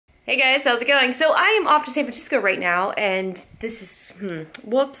Hey guys, how's it going? So I am off to San Francisco right now, and this is,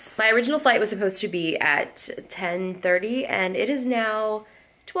 whoops. My original flight was supposed to be at 10:30, and it is now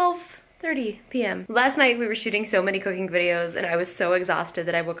 12:30 p.m. Last night we were shooting so many cooking videos and I was so exhausted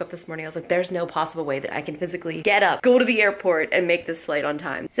that I woke up this morning. I was like, there's no possible way that I can physically get up, go to the airport, and make this flight on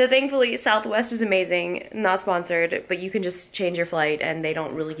time. So thankfully, Southwest is amazing, not sponsored, but you can just change your flight and they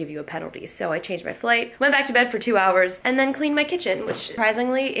don't really give you a penalty. So I changed my flight, went back to bed for 2 hours, and then cleaned my kitchen, which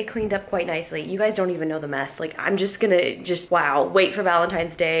surprisingly, it cleaned up quite nicely. You guys don't even know the mess. Like, I'm just gonna wow, wait for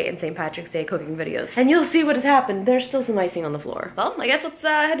Valentine's Day and St. Patrick's Day cooking videos, and you'll see what has happened. There's still some icing on the floor. Well, I guess let's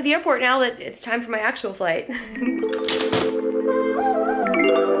head to the airport now that it's time for my actual flight.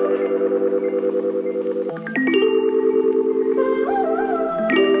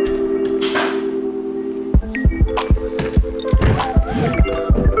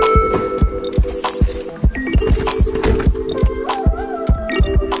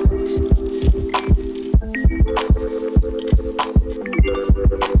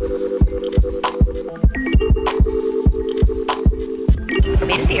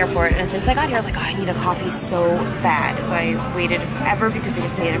 Airport, and as soon as I got here I was like, oh, I need a coffee so bad. So I waited forever because they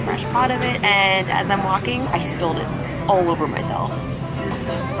just made a fresh pot of it, and as I'm walking I spilled it all over myself.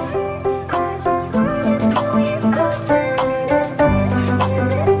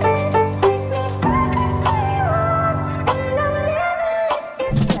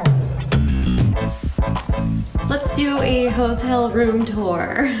 Let's do a hotel room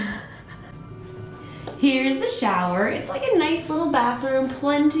tour. Here's the shower. It's like a nice little bathroom,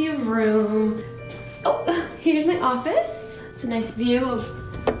 plenty of room. Oh, here's my office. It's a nice view of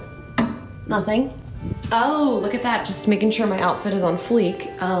nothing. Oh, look at that, just making sure my outfit is on fleek.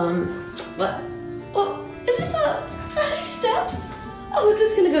 What? Oh, is this are these steps? Oh, is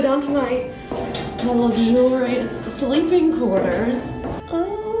this gonna go down to my luxurious sleeping quarters?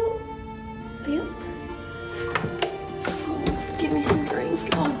 Oh, yep. Give me some drink.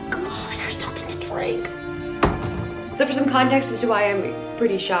 Oh God, there's nothing to drink. So for some context as to why I'm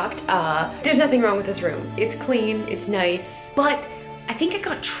pretty shocked, there's nothing wrong with this room. It's clean, it's nice, but I think I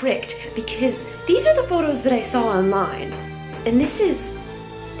got tricked because these are the photos that I saw online, and this is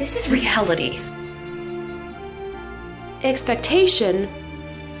reality. Expectation,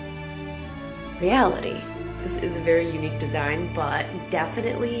 reality. This is a very unique design, but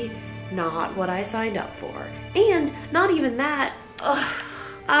definitely not what I signed up for. And not even that,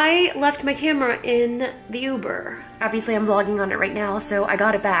 I left my camera in the Uber. Obviously I'm vlogging on it right now, so I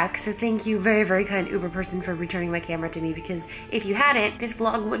got it back. So thank you, very, very kind Uber person, for returning my camera to me, because if you hadn't, this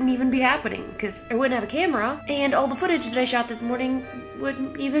vlog wouldn't even be happening, because I wouldn't have a camera, and all the footage that I shot this morning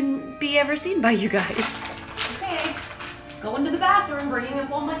wouldn't even be ever seen by you guys. Okay, going to the bathroom, bringing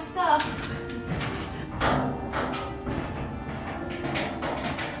up all my stuff.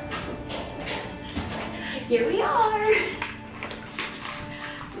 Here we are.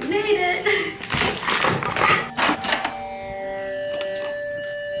 We made it.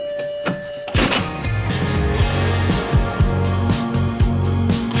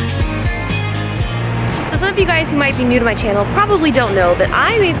 So some of you guys who might be new to my channel probably don't know that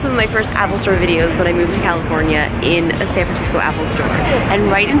I made some of my first Apple Store videos when I moved to California in a San Francisco Apple Store. And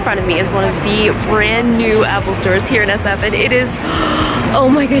right in front of me is one of the brand new Apple stores here in SF, and it is, oh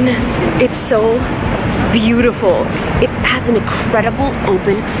my goodness, it's so beautiful. It has an incredible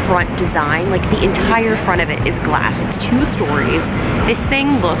open front design. Like, the entire front of it is glass. It's 2 stories. This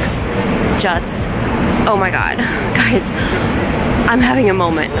thing looks just, oh my God. Guys, I'm having a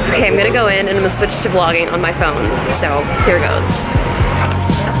moment. Okay, I'm gonna go in and I'm gonna switch to vlogging on my phone. So here goes.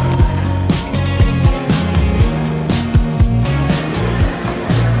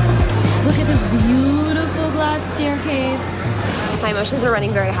 Look at this beautiful glass staircase. My emotions are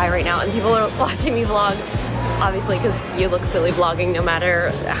running very high right now, and people are watching me vlog, obviously, because you look silly vlogging no matter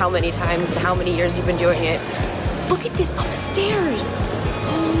how many times and how many years you've been doing it. Look at this upstairs.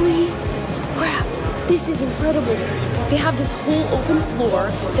 Holy crap, this is incredible. They have this whole open floor.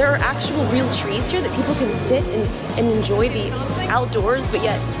 There are actual real trees here that people can sit and enjoy the outdoors, but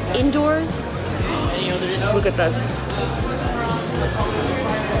yet indoors. Look at this.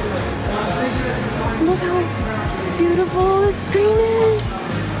 Look how beautiful this screen is.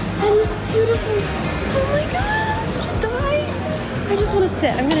 And it's beautiful. Oh my God, I'll die. I just want to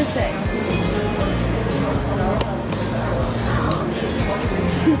sit. I'm gonna sit.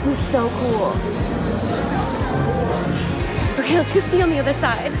 This is so cool. Okay, let's go see on the other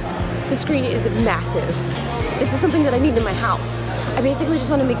side. The screen is massive. This is something that I need in my house. I basically just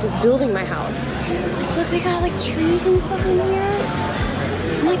want to make this building my house. Like, look, they got like trees and stuff in here.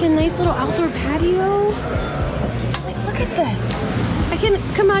 And like a nice little outdoor patio. Like, look at this. I can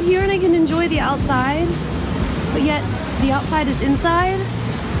come out here and I can enjoy the outside, but yet the outside is inside.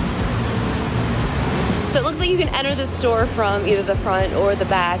 So it looks like you can enter the store from either the front or the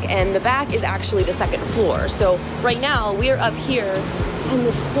back, and the back is actually the second floor. So right now we are up here and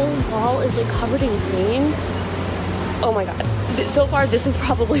this whole wall is like covered in green. Oh my God. So far this is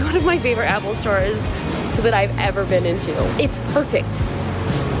probably one of my favorite Apple stores that I've ever been into. It's perfect.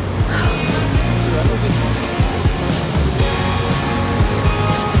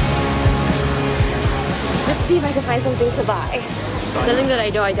 Let's see if I can find something to buy. Something that I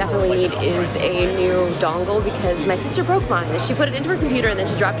know I definitely need is a new dongle because my sister broke mine. She put it into her computer and then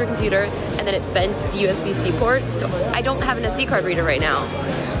she dropped her computer and then it bent the USB-C port. So I don't have an SD card reader right now.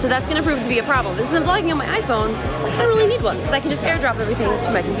 So that's gonna prove to be a problem. Since I'm vlogging on my iPhone, I don't really need one because I can just airdrop everything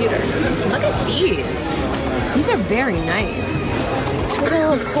to my computer. Look at these. These are very nice.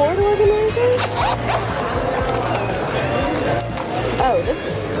 Little cord organizer. Oh, this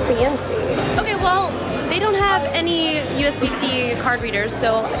is fancy. Okay, well, they don't have any USB-C card readers,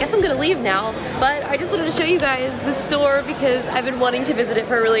 so I guess I'm gonna leave now. But I just wanted to show you guys the store because I've been wanting to visit it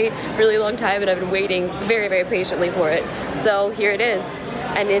for a really, really long time and I've been waiting very, very patiently for it. So here it is,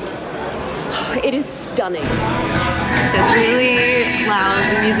 and it is stunning. So it's really loud.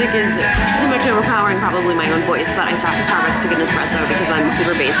 The music is pretty much overpowering probably my own voice, but I stopped at Starbucks to get an espresso because I'm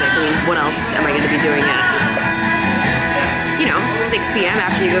super basic. I mean, what else am I gonna be doing at, you know, 6 p.m.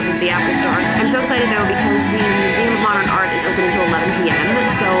 after you go visit the Apple store? I'm so excited though because the Museum of Modern Art is open until 11 p.m.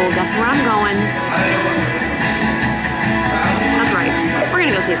 So guess where I'm going? That's right, we're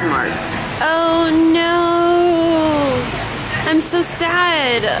gonna go see some art. Oh no! I'm so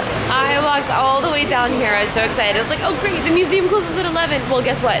sad. I walked all the way down here. I was so excited. I was like, oh great, the museum closes at 11. Well,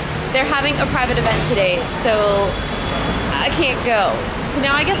 guess what? They're having a private event today, so I can't go. So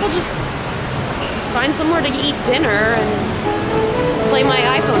now I guess I'll just find somewhere to eat dinner and play my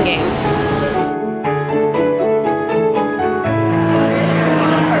iPhone game.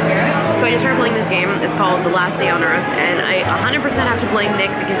 So I just started playing this game. It's called The Last Day on Earth, and I 100% have to blame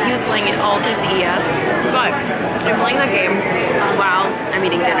Nick because he was playing it all through CES. But I'm playing that game while I'm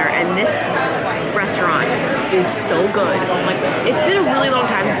eating dinner, and this restaurant is so good. Like, it's been a really long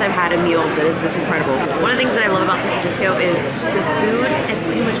time since I've had a meal that is this incredible. One of the things that I love about San Francisco is the food at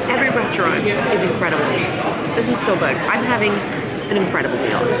pretty much every restaurant is incredible. This is so good. I'm having an incredible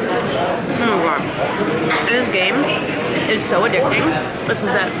meal. Oh my God. And this game is so addicting. This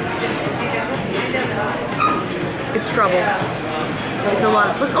is it. It's trouble. It's a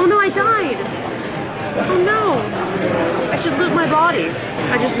lot of, look, oh no, I died. Oh no. I should loot my body.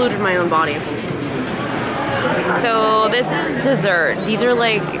 I just looted my own body. So this is dessert. These are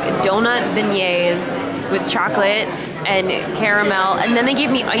like donut beignets with chocolate and caramel, and then they gave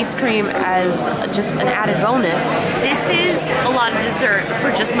me ice cream as just an added bonus. This is a lot of dessert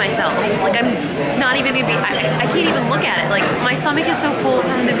for just myself. Like, I'm not even gonna be, I can't even look at it. Like, my stomach is so full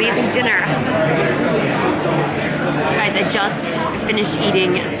from the amazing dinner. Guys, I just finished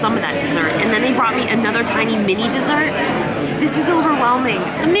eating some of that dessert, and then they brought me another tiny mini dessert. This is overwhelming.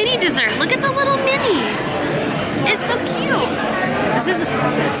 A mini dessert, look at the little mini. It's so cute. This is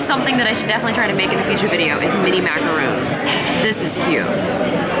something that I should definitely try to make in a future video, is mini macaroons. This is cute.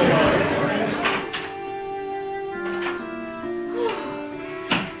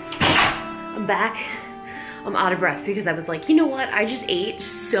 I'm back. I'm out of breath because I was like, you know what? I just ate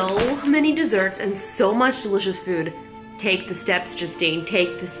so many desserts and so much delicious food. Take the steps, Justine,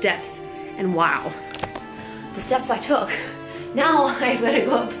 take the steps. And wow, the steps I took. Now I've got to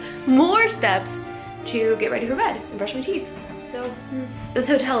go up more steps to get ready for bed and brush my teeth. So, this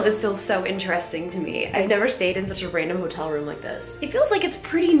hotel is still so interesting to me. I've never stayed in such a random hotel room like this. It feels like it's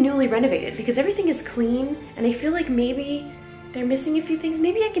pretty newly renovated because everything is clean, and I feel like maybe they're missing a few things.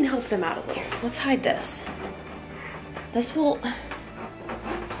 Maybe I can help them out a little. Let's hide this. This will,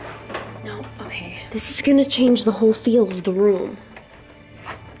 no, okay. This is gonna change the whole feel of the room.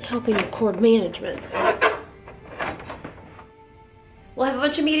 Helping with cord management. We'll have a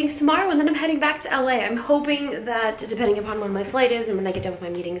bunch of meetings tomorrow and then I'm heading back to LA. I'm hoping that, depending upon when my flight is and when I get done with my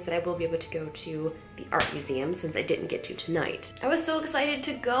meetings, that I will be able to go to the art museum since I didn't get to tonight. I was so excited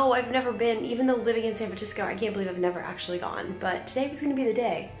to go. I've never been, even though living in San Francisco, I can't believe I've never actually gone. But today was gonna be the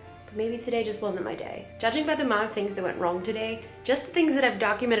day. But maybe today just wasn't my day. Judging by the amount of things that went wrong today, just the things that I've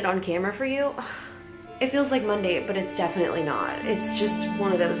documented on camera for you, it feels like Monday, but it's definitely not. It's just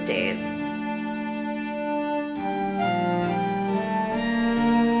one of those days.